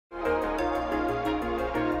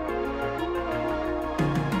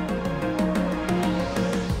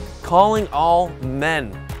calling all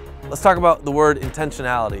men. Let's talk about the word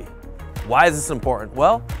intentionality. Why is this important?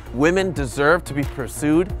 Well, women deserve to be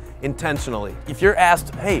pursued intentionally. If you're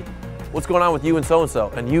asked, hey, what's going on with you and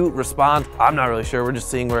so-and-so? And you respond, I'm not really sure, we're just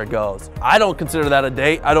seeing where it goes. I don't consider that a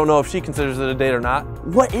date. I don't know if she considers it a date or not.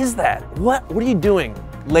 What is that? What are you doing?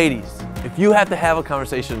 Ladies, if you have to have a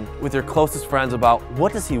conversation with your closest friends about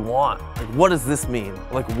what does he want? Like, what does this mean?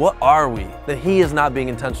 Like, what are we? Then he is not being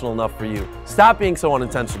intentional enough for you. Stop being so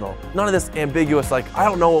unintentional. None of this ambiguous, like, I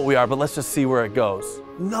don't know what we are, but let's just see where it goes.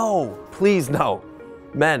 No, please no.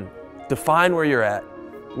 Men, define where you're at.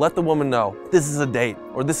 Let the woman know this is a date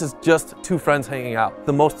or this is just two friends hanging out.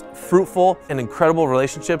 The most fruitful and incredible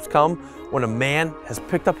relationships come when a man has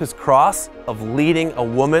picked up his cross of leading a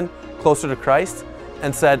woman closer to Christ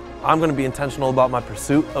and said, I'm gonna be intentional about my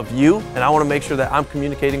pursuit of you, and I wanna make sure that I'm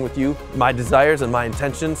communicating with you my desires and my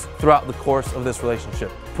intentions throughout the course of this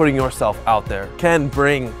relationship. Putting yourself out there can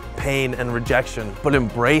bring pain and rejection, but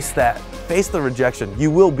embrace that. Face the rejection. You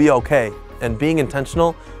will be okay. And being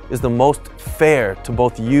intentional is the most fair to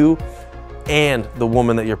both you and the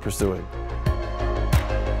woman that you're pursuing.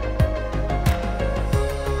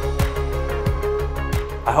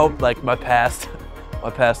 I hope like my past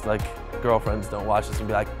like girlfriends don't watch this and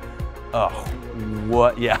be like, oh,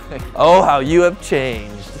 what, yeah. Oh, how you have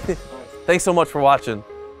changed. Thanks so much for watching.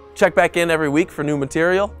 Check back in every week for new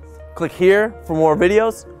material. Click here for more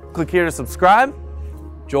videos. Click here to subscribe.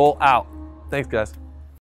 Joel out. Thanks, guys.